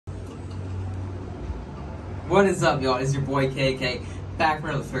What is up, y'all? It's your boy KK, back for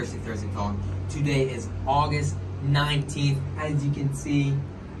another Thursday Talk. Today is August 19th. As you can see,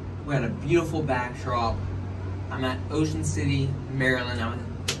 we got a beautiful backdrop. I'm at Ocean City, Maryland. I'm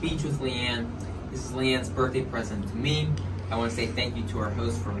at the beach with Leanne. This is Leanne's birthday present to me. I want to say thank you to our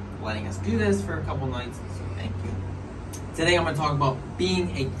host for letting us do this for a couple nights, so thank you. Today I'm going to talk about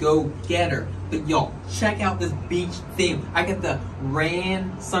being a go-getter. But y'all, check out this beach theme. I got the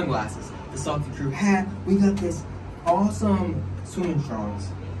Ran sunglasses, the Salty Crew hat. We got this awesome swimming trunks.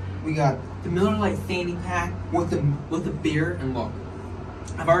 We got the Miller Lite fanny pack with the beer. And look,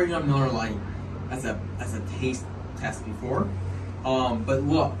 I've already done Miller Lite as a taste test before. But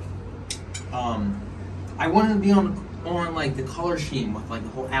look, I wanted to be on like the color scheme with like the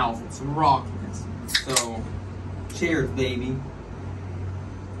whole outfit, some rockiness. So, cheers, baby.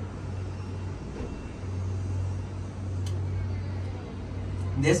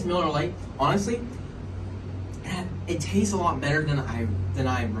 This Miller Lite, honestly, it tastes a lot better than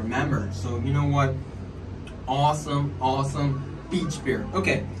I remember. So you know what? Awesome beach beer.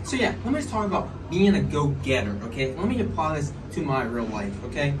 Okay, so yeah, let me just talk about being a go-getter. Okay, let me apply this to my real life.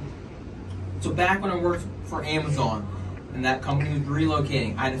 Okay, so back when I worked for Amazon and that company was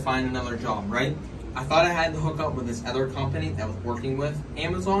relocating, I had to find another job, right? I thought I had to hook up with this other company that was working with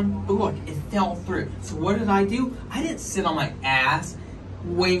Amazon, but look, it fell through. So what did I do? I didn't sit on my ass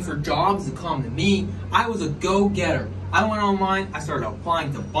waiting for jobs to come to me. I was a go-getter. I went online, I started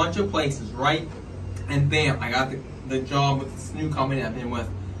applying to a bunch of places, right? And bam, I got the job with this new company I've been with.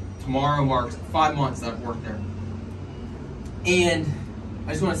 Tomorrow marks 5 months that I've worked there. And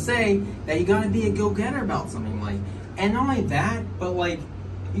I just want to say that you gotta be a go-getter about something, like, and not only that, but like,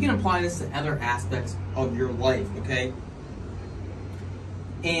 you can apply this to other aspects of your life, okay?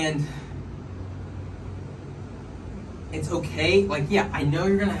 And it's okay, like, yeah, I know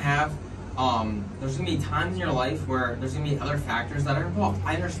you're gonna have, there's gonna be times in your life where there's gonna be other factors that are involved.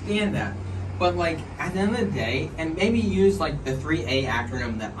 I understand that. But like, at the end of the day, and maybe use like the 3A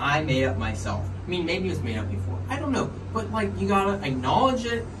acronym that I made up myself. I mean, maybe it was made up before, I don't know. But like, you gotta acknowledge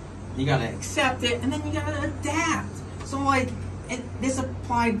it, you gotta accept it, and then you gotta adapt. So like, this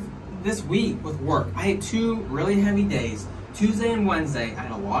applied this week with work. I had 2 really heavy days, Tuesday and Wednesday. I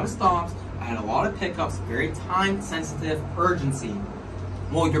had a lot of stops, I had a lot of pickups, very time-sensitive urgency.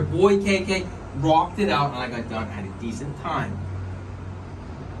 Well, your boy KK rocked it out and I got done at a decent time.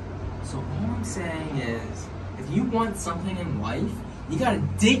 So all I'm saying is, if you want something in life, you gotta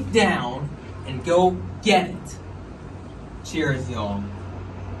dig down and go get it. Cheers, y'all.